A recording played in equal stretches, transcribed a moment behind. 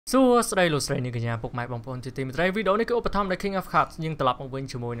សួស្តីលោកស្រីនាងកញ្ញាពុកម៉ែបងប្អូនជាទីមេត្រីវីដេអូនេះគឺឧបត្ថម្ភដោយ King of Cards យើងត្រឡប់មកវិញ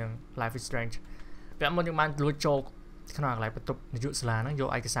ជាមួយនឹង Life is Strange ពាក់មុនយើងបានលួចចូលក្នុងកន្លែងបន្ទប់នាយកសាលាហ្នឹងយក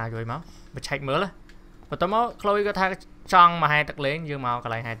ឯកសារយកឲ្យមកបញ្ឆែកមើលបន្ទាប់មក Chloe ក៏ថាចង់មកហែទឹកលេងយើងមកក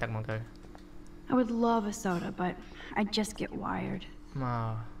ន្លែងហែទឹកមកទៅ I would love a soda but I just get wired ម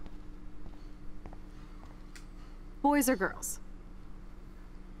ក Boys or girls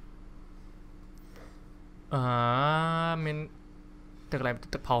មានទឹកកន្លែង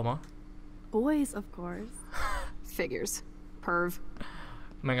ទឹកផោមក Boys of course Figures Perv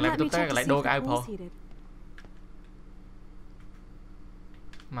មិនកន្លែងបន្ទប់តែកន្លែងដូរកៅផោ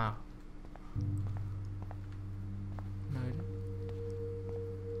មក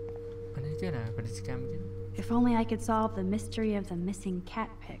If only I could solve the mystery of the missing cat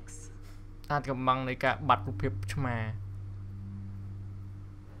pics អាចកំបាំងនៃការបាត់រូបភាពឆ្មា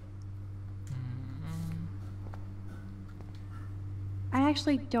I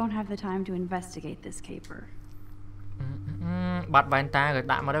actually don't have the time to investigate this caper បាត់វ៉ែនតាក៏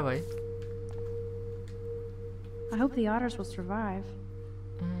ដាក់មកដែរវិញ I hope the otters will survive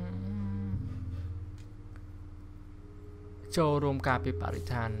ចូលរួមការពារបរិ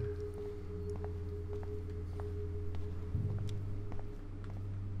ស្ថាន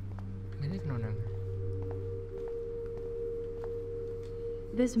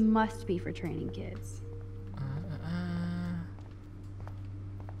This must be for training kids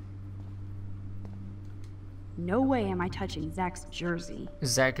No way am I touching Zach's jersey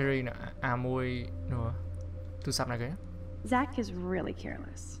Zachary មួយនោះទូរស័ព្ទណាគេ Zach is really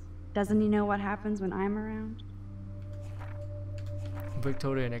careless Doesn't he know what happens when I'm around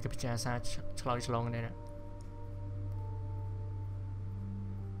Victoria នេះគេពិចារណាឆ្លើយឆ្លងនេះណា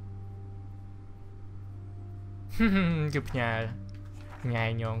គេផ្ញើញ៉ៃ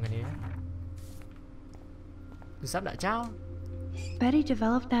ញងគ្នាទូរស័ព្ទដាក់ចោល Betty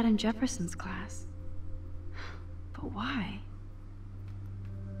developed that in Jefferson's class But why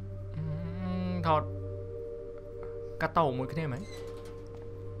ថតកាតូមួយគ្នាមែន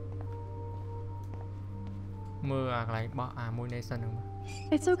មើលអាកន្លែងបោះអាមួយ Nathan ហ្នឹង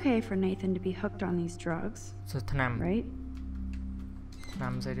It's okay for Nathan to be hooked on these drugs ថ្នាំ right ថ្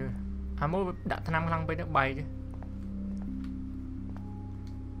នាំស្អីទៅអាមួយដាក់ថ្នាំខ្លាំងពេកទៅបែក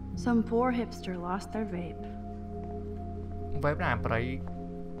Some poor hipster lost their vape vape ណាប្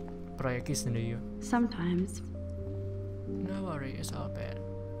រៃអគិសនី Sometimes No worry it's all bad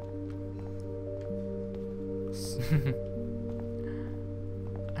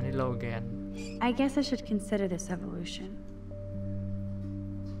I need low again I guess I should consider this evolution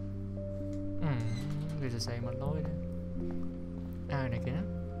There's the same alloy and again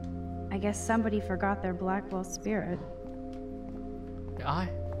I guess somebody forgot their Blackwell spirit Ai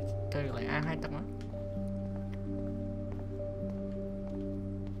Chơi lại ăn hai tập á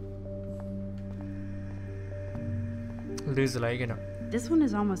Lose lại cái nào This one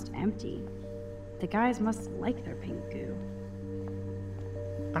is almost empty The guys must like their pink goo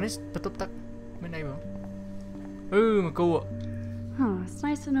Anh ấy bắt tóc tắc bên đây không mà cô ạ Huh, it's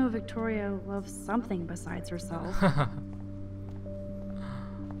nice to know Victoria loves something besides herself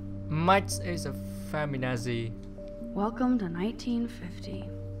Max is a feminazi Welcome to 1950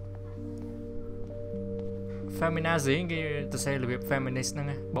 Feminazi គេទៅសេរបៀប feminist ហ្នឹង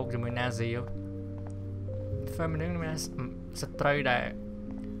បូកជាមួយ Nazi ហ៎ feminist មានស្ត្រីដែល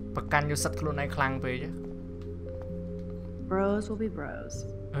ប្រកាន់យកសិទ្ធិខ្លួនឯងខ្លាំងពេក Bros will be bros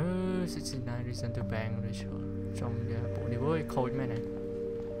 69 reason to bang Rachel ចំយ៉ាពួកនេះវើយខូចមែនហ៎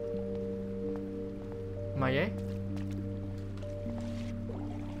មកយេ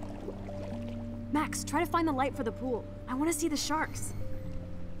Max, try to find the light for the pool. I want to see the sharks.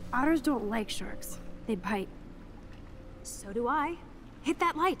 Otters don't like sharks. They bite. So do I. Hit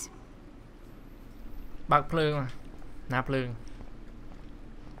that light. បើកភ្លើងណាភ្លើង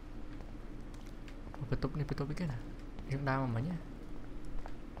បន្ទប់នេះបន្ទប់អីគេណាយើងដើរមកមិញ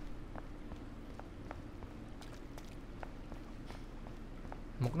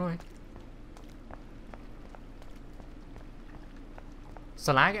មុខនោះឯង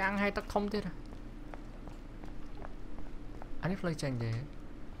សាលាគេអាំងឲ្យទឹកធំទៀតអានេះផ្លូវចេញទេ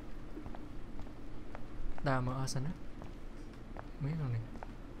ដើរមកអស់សិនណាមាននោះនេះ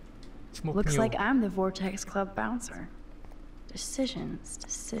Looks like I'm the Vortex Club bouncer. Decisions.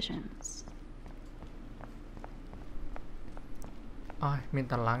មាន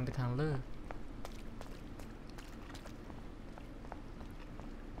តឡាំងទៅខាងលើ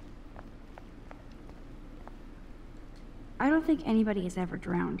I don't think anybody has ever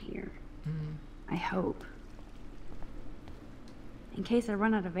drowned here. I hope. In case I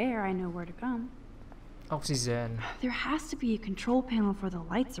run out of air, I know where to come. Oxygen. There has to be a control panel for the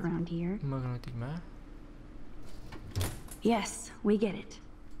lights around here. Yes, we get it.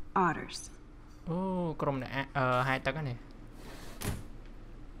 Otters. Oh, ក្រុមអ្នកហាយទឹកហ្នឹង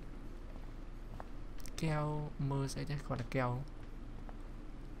កែវមើលស្អីទេគាត់តែកែវ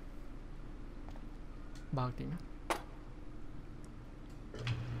បើកតិចណា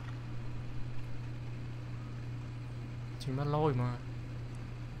ជិះមកលយមក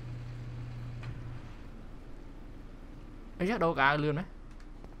អីយ៉ាដូរកៅលឿនណា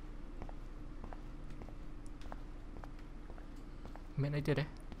មានអីទៀតទេ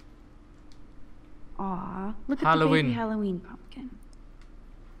Aw, look at Halloween. the baby Halloween pumpkin.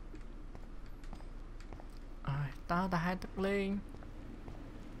 អើយតើតាហែទឹកលេង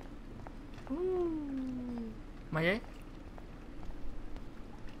មកអី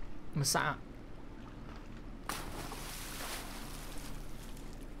មកសាក់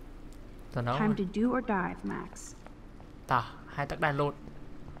តើណូ Time to do or dive, Max. តើហែទឹកដែរលោត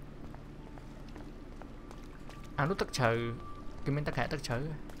អានោះទឹកជ្រៅគេមានទឹកហែទឹកជ្រៅ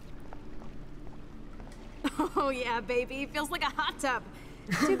Oh yeah, baby. Feels like a hot tub.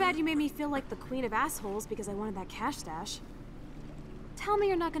 Too bad you made me feel like the queen of assholes because I wanted that cash stash. Tell me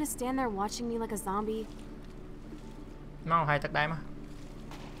you're not gonna stand there watching me like a zombie. No, hai tắc đáy mà.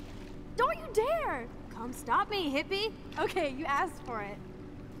 Don't you dare! Come stop me, hippie. Okay, you asked for it.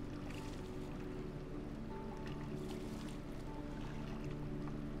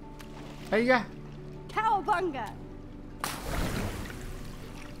 Ây da. Cowabunga!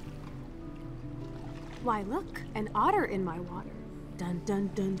 Why look, an otter in my water. Dun dun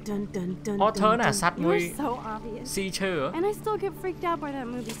dun dun dun dun. Otter là sát You're mùi so obvious. sea chư. And I still get freaked out by that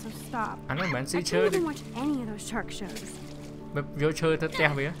movie, so stop. Anh nói bạn I sea can't chư. even watch any of those shark shows. Bếp vô chơi tới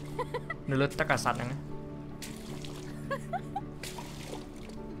teo vía. Nó lướt tất cả sạch này.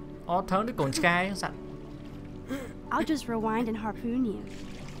 Otter nó còn sky sạch. I'll just rewind and harpoon you.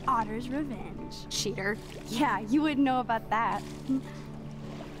 Otter's revenge. Cheater. Yeah, you wouldn't know about that.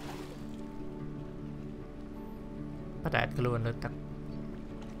 Bắt đạt cái luôn lướt tất.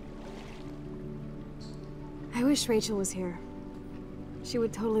 I wish Rachel was here. She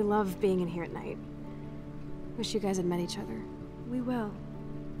would totally love being in here at night. Wish you guys had met each other. We will.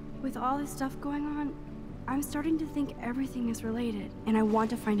 With all this stuff going on, I'm starting to think everything is related, and I want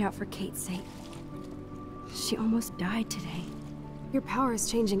to find out for Kate's sake. She almost died today. Your power is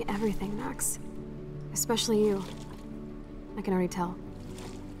changing everything, Max. Especially you. I can already tell.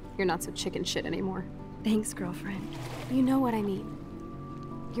 You're not so chicken shit anymore. Thanks, girlfriend. You know what I mean.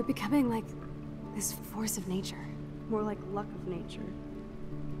 You're becoming like this force of nature. More like luck of nature.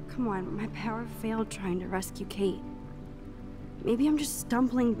 Come on, my power failed trying to rescue Kate. Maybe I'm just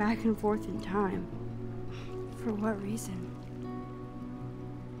stumbling back and forth in time. For what reason?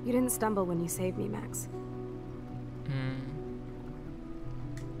 You didn't stumble when you saved me, Max.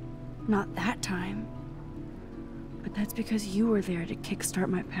 Not that time. But that's because you were there to kickstart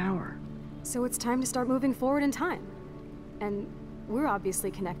my power. So it's time to start moving forward in time. And we're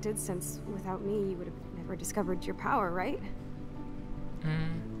obviously connected, since without me, you would have never discovered your power, right?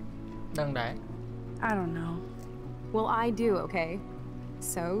 Đăng đại. I don't know. Well, I do, okay?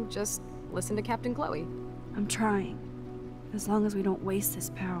 So just listen to Captain Chloe. I'm trying. As long as we don't waste this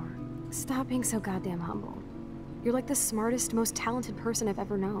power. Stop being so goddamn humble. You're like the smartest, most talented person I've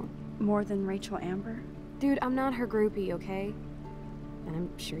ever known. More than Rachel Amber? Dude, I'm not her groupie, okay? And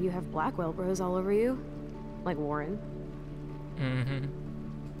I'm sure you have Blackwell bros all over you. Like Warren.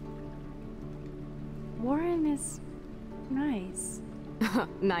 Warren is nice.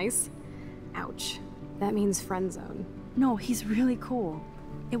 Nice? Ouch. That means friend zone. No, he's really cool.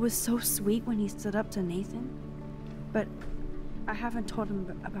 It was so sweet when he stood up to Nathan. But I haven't told him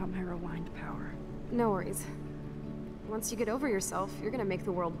about my rewind power. No worries. Once you get over yourself, you're gonna make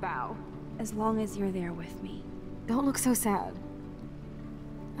the world bow. As long as you're there with me. Don't look so sad.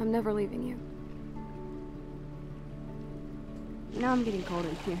 I'm never leaving you. Now I'm getting cold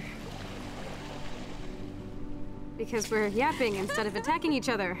in here. Because we're yapping instead of attacking each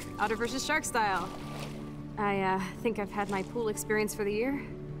other, otter versus shark style. I think I've had my pool experience for the year.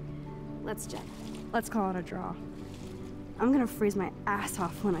 Let's jet. Let's call it a draw. I'm gonna freeze my ass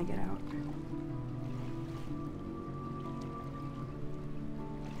off when I get out.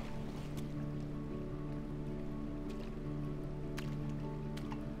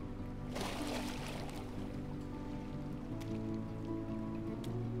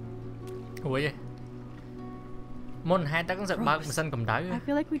 Ủa vậy? Môn hai ta cũng giật bạc mà sân cầm đáy. I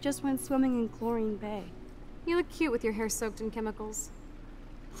feel like we just went swimming in Chlorine Bay. You look cute with your hair soaked in chemicals.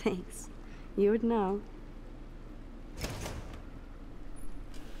 Thanks. You would know.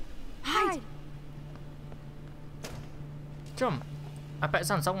 Hide! Chum. I bet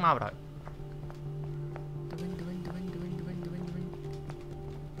some song mau rồi.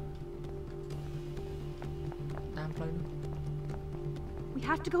 We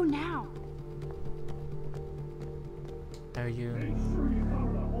have to go now. Are you?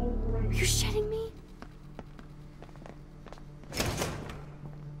 Are you shitting me?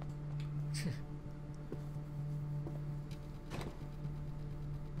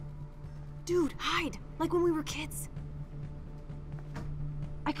 Dude, hide! Like when we were kids.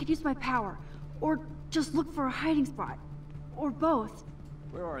 I could use my power, or just look for a hiding spot, or both.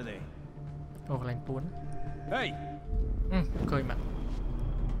 Where are they? Oh, kalian pun. Hey! Coi mặt.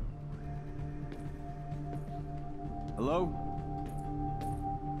 Hello?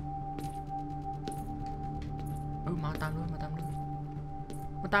 Mau tam luôn, mau tam luôn.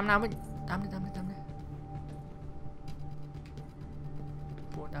 Mau tam nào mình? Tam đi.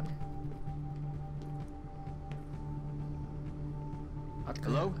 Buồn tam đi.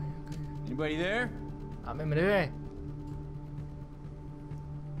 Hello? Anybody there? Mình đi.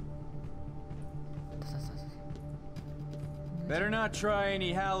 Better not try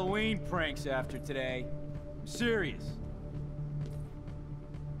any Halloween pranks after today. I'm serious.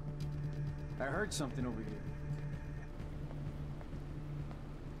 I heard something over here.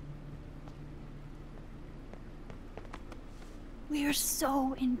 We are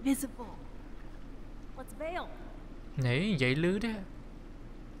so invisible. Let's bail. Nãy vậy lưới đó.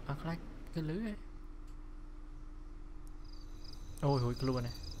 Like cái lưới ấy. Ôi hôi luôn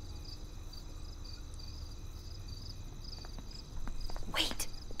này. Wait,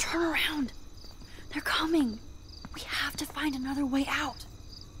 turn around. They're coming. We have to find another way out.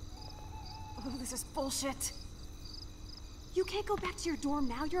 Oh, this is bullshit. You can't go back to your dorm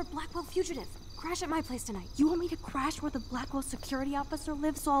now. You're a Blackwell fugitive. Crash at my place tonight. You want me to crash where the Blackwell security officer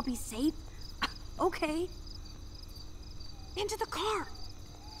lives so I'll be safe? Okay. Into the car.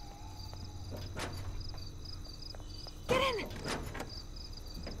 Get in.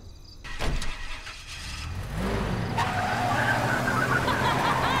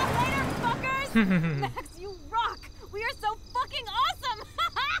 Later, fuckers. Max, you rock. We are so fucking awesome.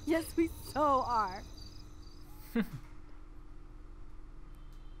 Yes, we so are.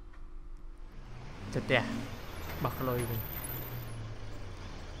 Chết tiệt. Bật lôi mình.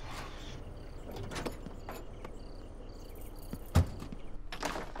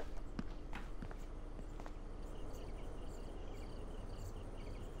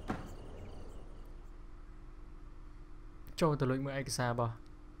 Cho tôi lôi mới ai xa bò.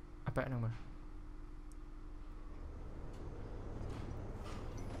 À bạn nào mà.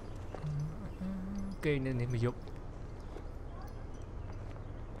 Ok nên mình dục.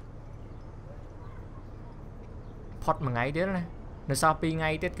 Pot một ngày đấy này. Nó sao pi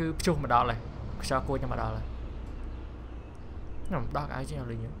ngay tết cứ chụp mà đo này. Sao cô cho mà đo này. Nó đo cái chứ nào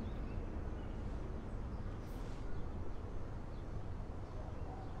liền nhỉ.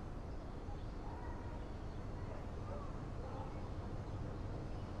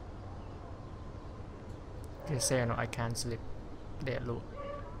 Cái xe nó I can't sleep. Để luôn.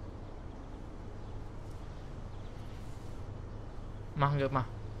 Mang ngược mà.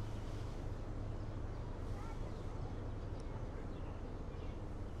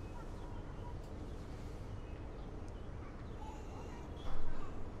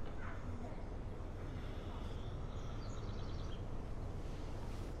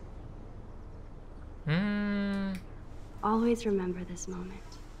 Always remember this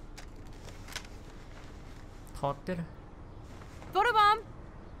moment. Hot there. Photobomb.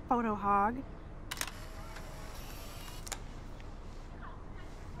 Photo hog.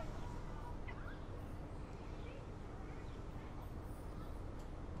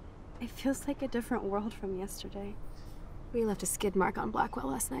 It feels like a different world from yesterday. We left a skid mark on Blackwell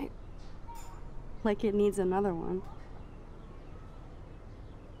last night. Like it needs another one.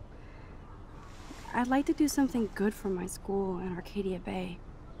 I'd like to do something good for my school in Arcadia Bay.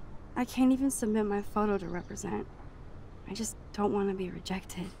 I can't even submit my photo to represent. I just don't want to be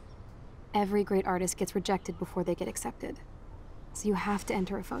rejected. Every great artist gets rejected before they get accepted. So you have to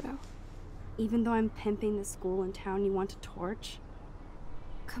enter a photo. Even though I'm pimping the school in town you want to torch?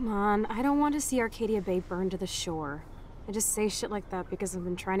 Come on, I don't want to see Arcadia Bay burn to the shore. I just say shit like that because I've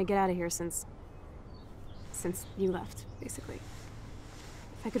been trying to get out of here since you left, basically.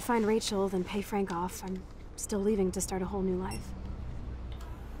 If I could find Rachel, then pay Frank off, I'm still leaving to start a whole new life.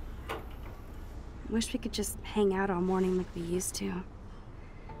 I wish we could just hang out all morning like we used to.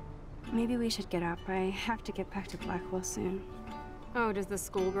 Maybe we should get up. I have to get back to Blackwell soon. Oh, does the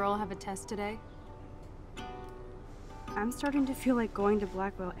schoolgirl have a test today? I'm starting to feel like going to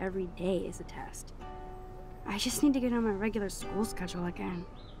Blackwell every day is a test. I just need to get on my regular school schedule again.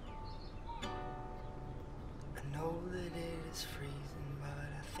 I know that it is freezing, but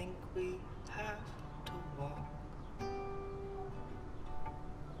I think we have to walk.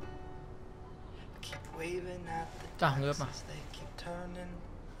 Keep waving at the taxis, they keep turning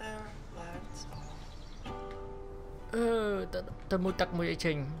their lights off.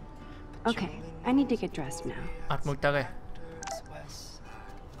 Okay, I need to get dressed now.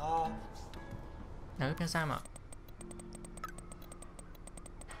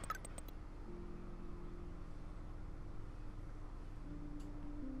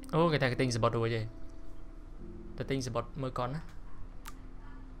 Ô, người ta cái tin spot rồi gì? The tin spot mới con á.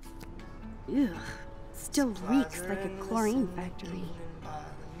 Ugh, still reeks like a chlorine factory.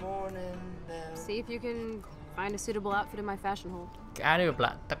 See if you can find a suitable outfit in my fashion hole. Cái áo này gặp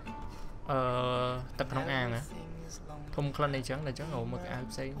lại tập tập không ăn á. Không khăn này trắng là trắng ngầu mà cái áo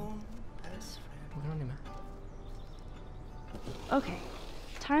xây. Cái này mà. Okay,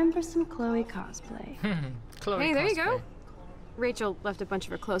 time for some Chloe cosplay. Chloe hey, there cosplay. you go. Rachel left a bunch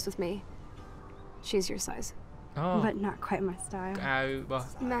of her clothes with me. She's your size. Oh. But not quite my style.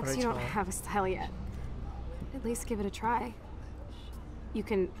 Max, Rachel. you don't have a style yet. At least give it a try. You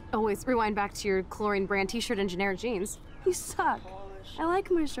can always rewind back to your chlorine brand t-shirt and generic jeans. You suck. I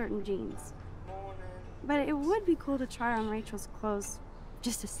like my shirt and jeans. But it would be cool to try on Rachel's clothes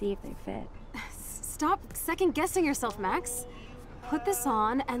just to see if they fit. Stop second-guessing yourself, Max. Put this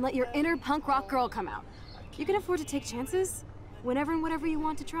on and let your inner punk rock girl come out. You can afford to take chances whenever and whatever you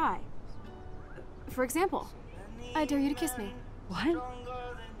want to try. For example, I dare you to kiss me. What?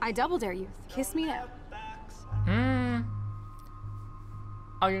 I double dare you. Kiss me now.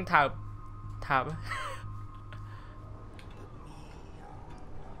 Nhưng thập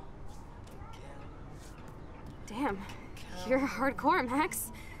Damn, you're hardcore,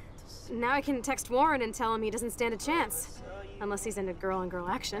 Max. Now I can text Warren and tell him he doesn't stand a chance. Unless he's into girl-on-girl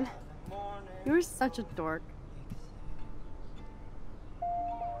action. You're such a dork.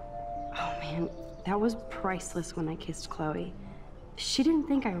 Oh man, that was priceless when I kissed Chloe. She didn't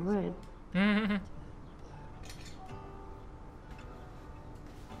think I would.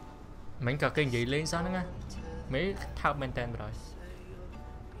 Mình cả kinh gì lên sao nữa nghe? Mấy thao bên tên rồi.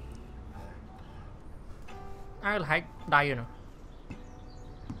 Ai là hay đây rồi nè.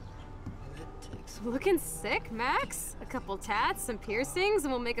 Looking sick, Max? A couple tats, some piercings,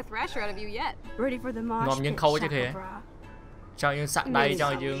 and we'll make a thrasher out of you yet. Ready for the mosh Ngon pit, nhưng khâu chứ kìa. Shaka Cho những sạc đây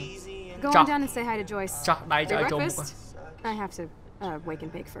cho dương. Go on down and say hi to Joyce. Cho đây cho Free chung. breakfast? I have to wake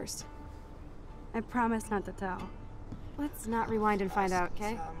and bake first. I promise not to tell. Let's not rewind and find out,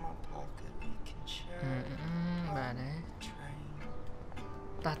 okay? Bà đấy.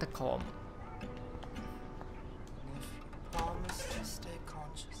 Ta khom.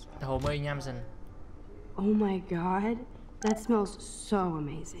 The whole way Yamson. Oh my god, that smells so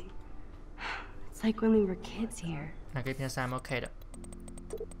amazing. It's like when we were kids here. Là cái nhà xa mà ok đó.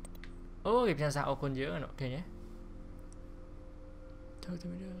 Ô, cái nhà xa ô con dữ rồi ok nhé. Thôi thì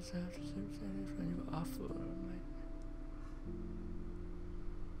mình đưa ra offer.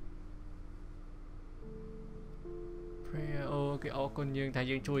 Prayer, ô cái ô con dương thầy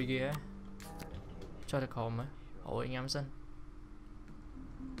dương chui kia. Cho thật khom á. Ôi anh Yamson.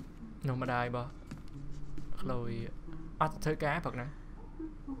 Nó mà đai bò. Chloe thứ cá Phật nè.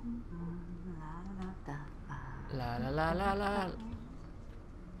 La.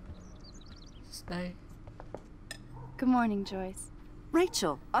 Stay. Good morning, Joyce.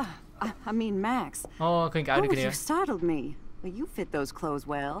 Rachel. I mean Max. Oh, khuyên cả được kìa. You startled me. Well, you fit those clothes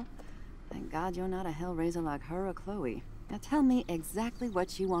well. Thank God you're not a hellraiser like her or Chloe. Now tell me exactly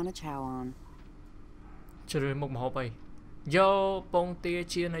what you want to chow on. Chưa được một hộp ấy. Yo, bông tia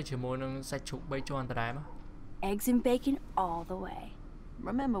chia này chỉ muốn nâng sạch chụp bay cho anh ta đá mà. Eggs and bacon all the way.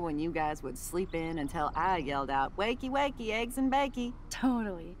 Remember when you guys would sleep in until I yelled out, wakey, wakey, eggs and bakey?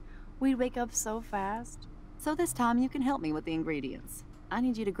 Totally. We'd wake up so fast. So this time you can help me with the ingredients. I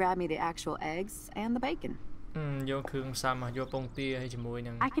need you to grab me the actual eggs and the bacon. Vô khương xăm mà vô bông tia hay chỉ mùi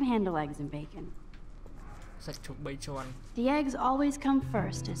nâng. I can handle eggs and bacon. Sạch chụp bay cho anh. The eggs always come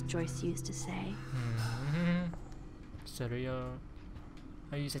first, as Joyce used to say. Cereal.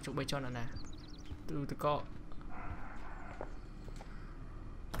 Hay sạch chụp bay cho anh nè. Từ có.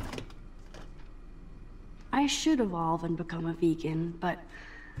 I should evolve and become a vegan, but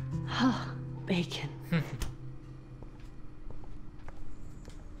bacon.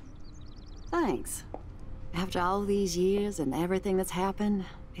 Thanks. After all these years and everything that's happened,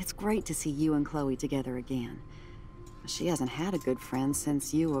 it's great to see you and Chloe together again. She hasn't had a good friend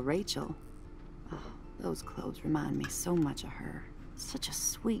since you or Rachel. Oh, those clothes remind me so much of her. Such a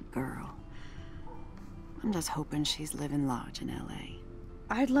sweet girl. I'm just hoping she's living large in LA.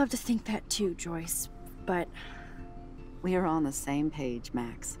 I'd love to think that too, Joyce, but... We're on the same page,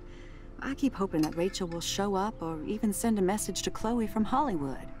 Max. I keep hoping that Rachel will show up or even send a message to Chloe from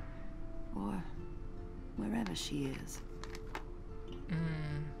Hollywood. Or wherever she is.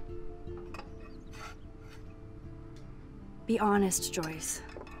 Be honest, Joyce.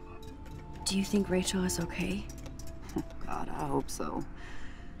 Do you think Rachel is okay? God, I hope so.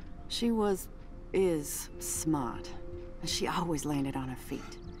 She is smart. She always landed on her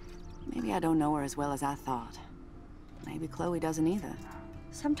feet. Maybe I don't know her as well as I thought. Maybe Chloe doesn't either.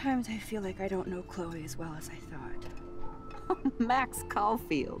 Sometimes I feel like I don't know Chloe as well as I thought. Max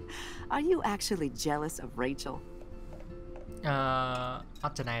Caulfield, are you actually jealous of Rachel?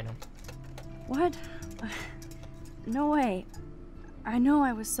 What? No way. I know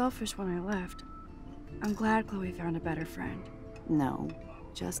I was selfish when I left. I'm glad Chloe found a better friend. No,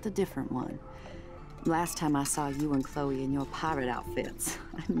 just a different one. Last time I saw you and Chloe in your pirate outfits,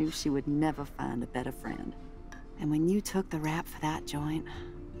 I knew she would never find a better friend. And when you took the rap for that joint,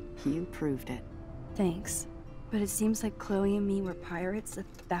 you proved it. Thanks. But it seems like Chloe and me were pirates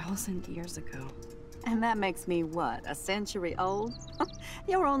 1,000 years ago. And that makes me what, a century old?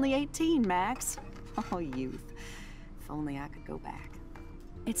 You're only 18, Max. Oh, youth. If only I could go back.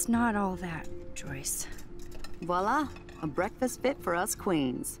 It's not all that, Joyce. Voila, a breakfast fit for us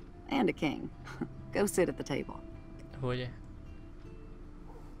queens. And a king. Go sit at the table. Thôi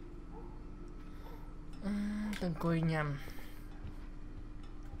Đừng coi nhầm.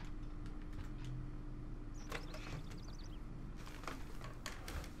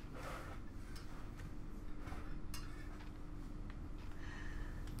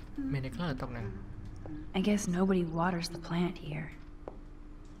 Mình này khá là tộc này. I guess nobody waters the plant here.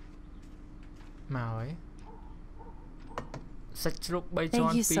 Màu ấy. Sách rút bay Thank tròn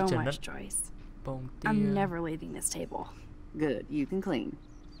you pi so trần much, đất. Joyce. Bông tia. I'm never leaving this table. Good, you can clean.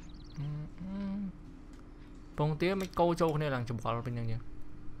 Bông tia mấy câu châu này là chụp vào bên này.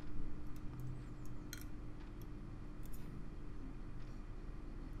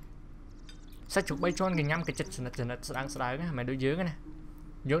 Sách chụp bay tròn cái nhắm cái chất đang sải cái mày đối dưới cái này.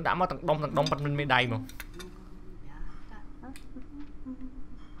 Dương đã mất tầng đông bật mình đầy mà.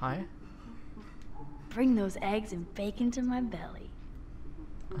 Hỏi. Bring those eggs and bacon to my belly.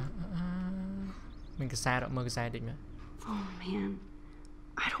 Mình cái xa đó, mơ cái xa định nữa. Oh man,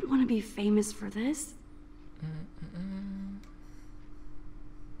 I don't want to be famous for this.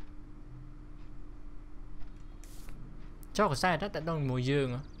 Cho cái xa đó tại đông mùi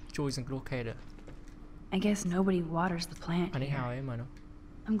dương á, chui sang croquet được. I guess nobody waters the plant Anh ấy here. hào ấy mà nó.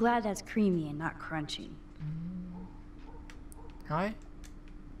 I'm glad that's creamy and not crunchy. Hỏi.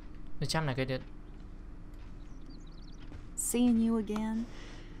 Để chăm là cái điện. Seeing you again,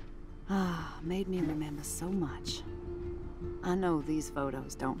 made me remember so much. I know these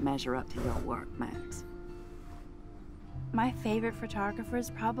photos don't measure up to your work, Max. My favorite photographers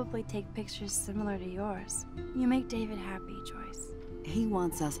probably take pictures similar to yours. You make David happy, Joyce. He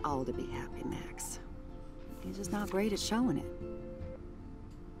wants us all to be happy, Max. He's just not great at showing it.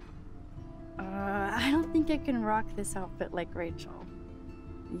 I don't think I can rock this outfit like Rachel.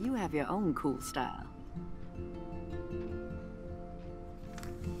 You have your own cool style.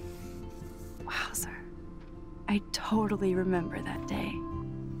 Wowzer. I totally remember that day.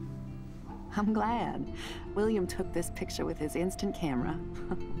 I'm glad. William took this picture with his instant camera.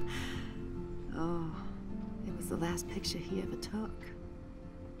 Oh, it was the last picture he ever took.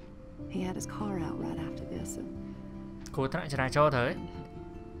 He had his car out right after this. Cô ta lại cho thế.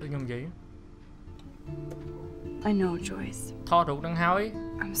 Tôi nhung gì? I know, Joyce. Tho rụt đang háo ấy.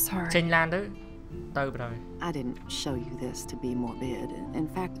 I'm sorry. Chênh lan đấy. Từ rồi. I didn't show you this to be morbid. In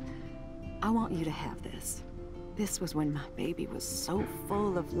fact, I want you to have this. This was when my baby was so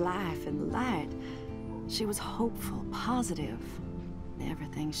full of life and light. She was hopeful, positive,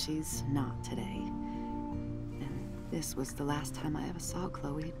 everything she's not today. And this was the last time I ever saw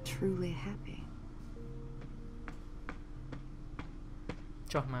Chloe truly happy.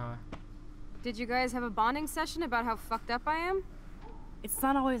 Cho màu à. Did you guys have a bonding session about how fucked up I am? It's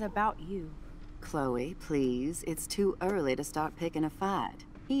not always about you. Chloe, please. It's too early to start picking a fight.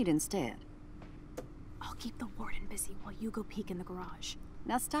 Eat instead. I'll keep the warden busy while you go peek in the garage.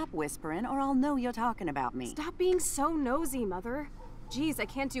 Now stop whispering or I'll know you're talking about me. Stop being so nosy, Mother. Jeez, I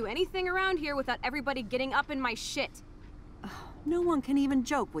can't do anything around here without everybody getting up in my shit. No one can even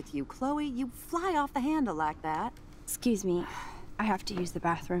joke with you, Chloe. You fly off the handle like that. Excuse me. I have to use the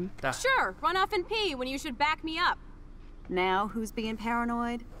bathroom. Da. Sure, run off and pee when you should back me up. Now who's being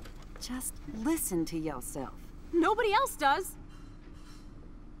paranoid? Just listen to yourself. Nobody else does.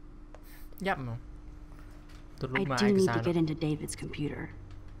 Dập mà. I do need to get into David's computer.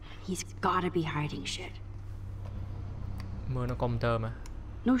 He's gotta be hiding shit. Mưa nó computer mà.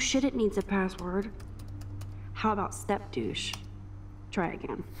 No shit, it needs a password. How about step douche? Try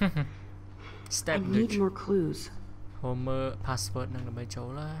again. Step I need more clues. Homer password នឹងដើម្បីចូល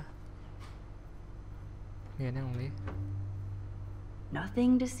ឡាមានហ្នឹងនេះ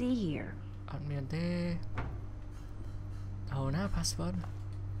Nothing to see here. អត់មានទេហៅណា password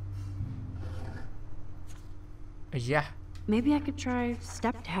Yeah. Maybe I could try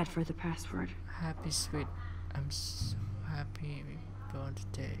stepdad for the password. Happy sweet. I'm so happy we born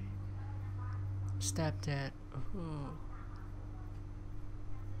today. Stepdad. Oh.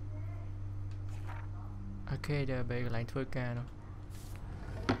 Okay, there be cái lệnhធ្វើការនោះ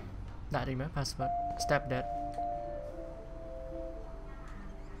ដាក់điមើល password stepdad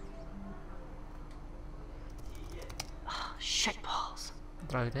Shit balls.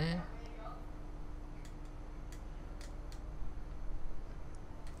 ត្រូវទេ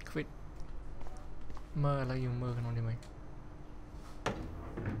quit មើលឥឡូវយើងមើលក្នុងនេះមើល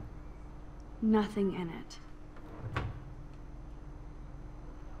Nothing in it.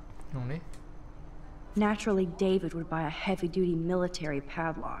 ក្នុងនេះ Naturally, David would buy a heavy-duty military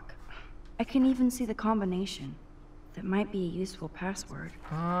padlock. I can even see the combination. That might be a useful password.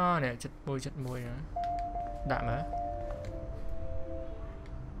 Ah, nè, chất mùi nữa. Đạm hả?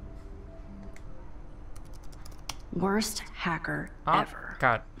 Worst hacker ever.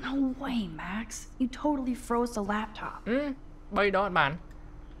 God. No way, Max. You totally froze the laptop. Bay đó bạn.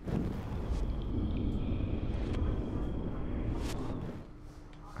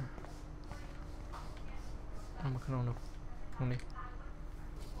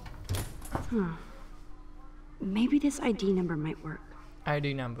 Maybe this ID number might work.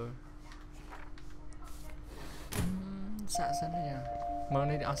 ID number.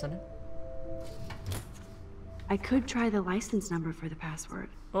 I could try the license number for the password.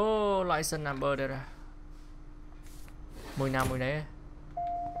 Oh, license number đây ra. មួយណាមួយនេះ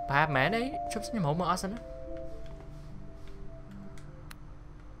ប្រហែលមែនទេជប់ខ្ញុំហៅមកអត់សិនណា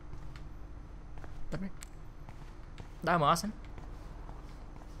បាត់នេះដើរមកអត់សិន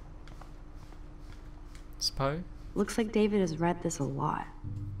Suppose. Looks like David has read this a lot.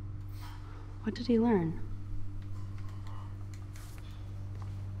 What did he learn?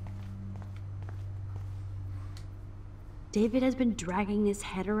 David has been dragging his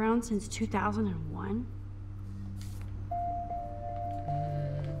head around since 2001?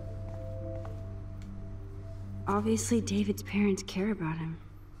 Obviously, David's parents care about him.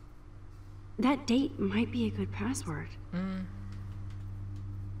 That date might be a good password.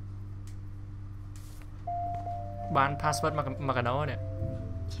 Bán password mà cái đó nè.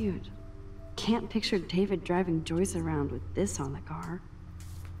 Cute. Can't picture David driving Joyce around with this on the car.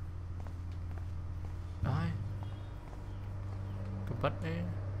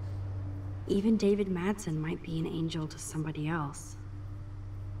 Even David Madsen might be an angel to somebody else.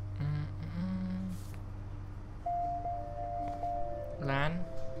 Lan.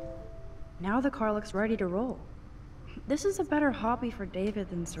 Now the car looks ready to roll. This is a better hobby for David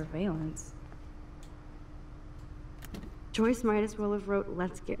than surveillance. Joyce might as well have wrote,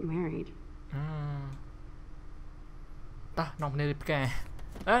 "Let's get married." Ta, nong này đi kè.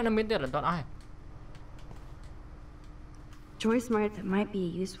 Nó miễn tiền là toàn ai. Joyce might be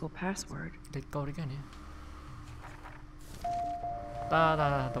a useful password. Lấy câu đi cái này.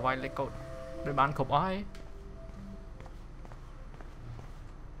 Ta vay lấy câu để bán khủng ai.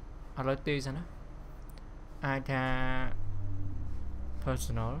 À lấy tiền sao nữa? Ai tha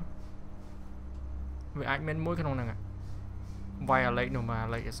personal. Vì ai men mũi cái nông này à? Vay lấy nó mà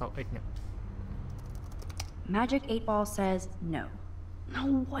lấy sao ít nhỉ? Magic 8 Ball says no. No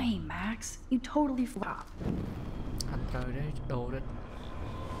way, Max. You totally flop. Anh trời đấy, đồ đấy.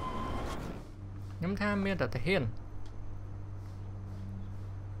 Nhóm tham miên là thể hiện.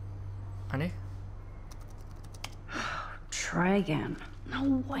 Anh ấy. Try again. No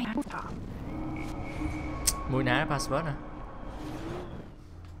way. Stop. Mùi ná password à?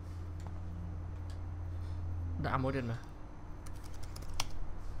 Đã mối định mà.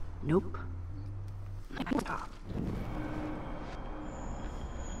 Nope. Stop.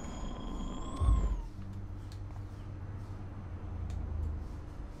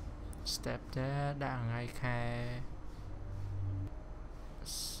 Step đã ngay khai.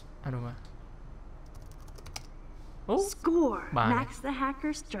 Đúng mà. Score! Bye. Max the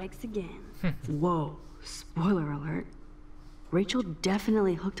hacker strikes again. Whoa, spoiler alert. Rachel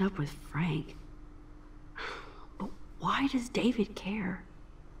definitely hooked up with Frank. But why does David care?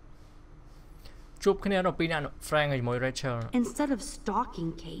 Frank and Rachel. Instead of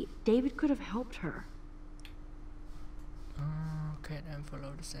stalking Kate, David could have helped her. Can and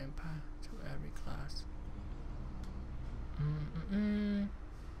follow the same path to every class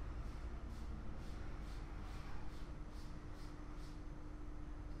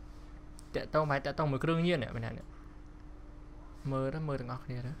តាក់តងមកតាក់តងមួយគ្រឿងញៀននេះម្នាក់នេះមើលទាំងអស់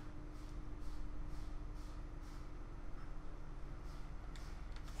គ្នាទៅ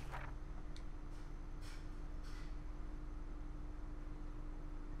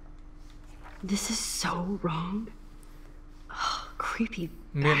This is so wrong. Oh, creepy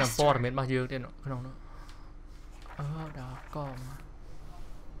bastard. មានព័ត៌មានរបស់យើងទៀតក្នុងនោះដល់កង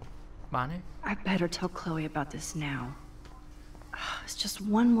បានទេ I better tell Chloe about this now. It's just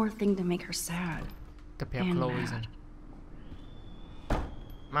one more thing to make her sad. ទៅប្រាប់ Chloe សិន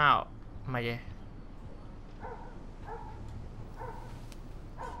មកមកយេ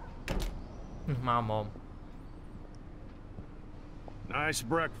មកមុំ Nice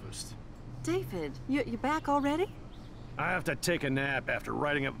breakfast. David, you back already? I have to take a nap after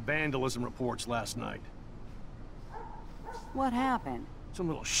writing up vandalism reports last night. What happened? Some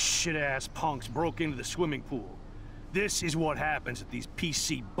little shit-ass punks broke into the swimming pool. This is what happens at these PC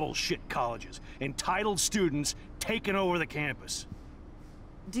bullshit colleges. Entitled students taking over the campus.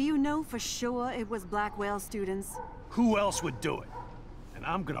 Do you know for sure it was Blackwell students? Who else would do it? And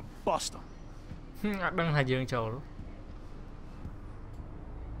I'm gonna bust them. អត់ដឹងថាយើងចូល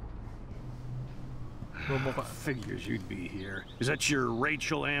Figures you'd be here. Is that your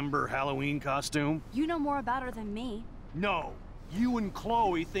Rachel Amber Halloween costume? You know more about her than me. No. You and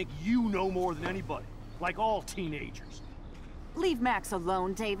Chloe think you know more than anybody. Like all teenagers. Leave Max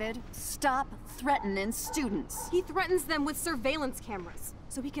alone, David. Stop threatening students. He threatens them with surveillance cameras,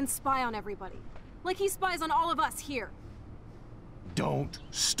 so he can spy on everybody. Like he spies on all of us here. Don't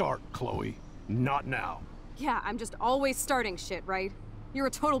start, Chloe. Not now. Yeah, I'm just always starting shit, right? You're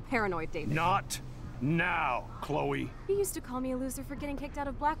a total paranoid, David. Not now, Chloe. You used to call me a loser for getting kicked out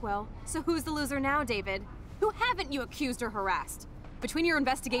of Blackwell. So who's the loser now, David? Who haven't you accused or harassed? Between your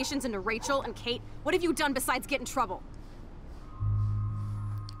investigations into Rachel and Kate, what have you done besides get in trouble?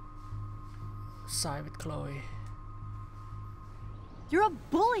 Side with Chloe. You're a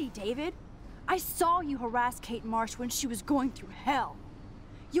bully, David. I saw you harass Kate Marsh when she was going through hell.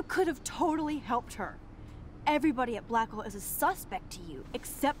 You could have totally helped her. Everybody at Blackwell is a suspect to you,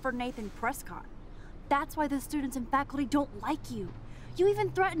 except for Nathan Prescott. That's why the students and faculty don't like you. You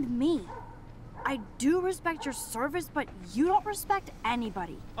even threatened me. I do respect your service, but you don't respect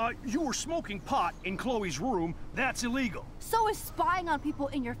anybody. You were smoking pot in Chloe's room. That's illegal. So is spying on people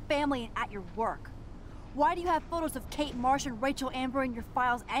in your family and at your work. Why do you have photos of Kate Marsh and Rachel Amber in your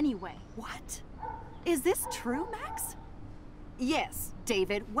files anyway? What? Is this true, Max? Yes,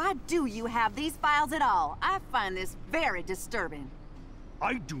 David. Why do you have these files at all? I find this very disturbing.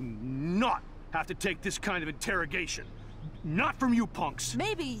 I do not have to take this kind of interrogation. Not from you punks.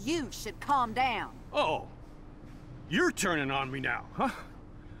 Maybe you should calm down. Oh. You're turning on me now, huh?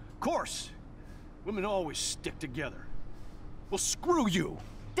 Of course. Women always stick together. Well, screw you.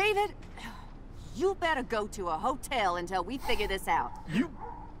 David, you better go to a hotel until we figure this out. You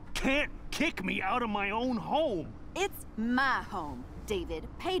can't kick me out of my own home. It's my home, David.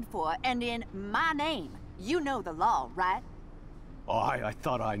 Paid for and in my name. You know the law, right? Oh, I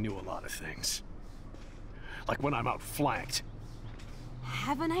thought I knew a lot of things. Like when I'm outflanked.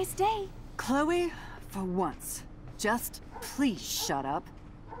 Have a nice day. Chloe, for once, just please shut up.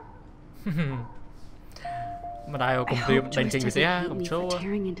 ម្ដាយក៏គំរាមដេញចេញពីផ្ទះកុំឈរ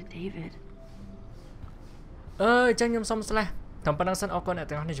ចឹងខ្ញុំសុំស្លេះតាមប៉ុណ្្នឹងសិនអរគុណអ្នក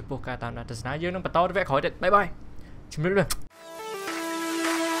ទាំងអស់នេះចំពោះការតាមដានទស្សនាយើងនឹងបន្តទៅវគ្គក្រោយទៀតបាយបាយជំរាបលា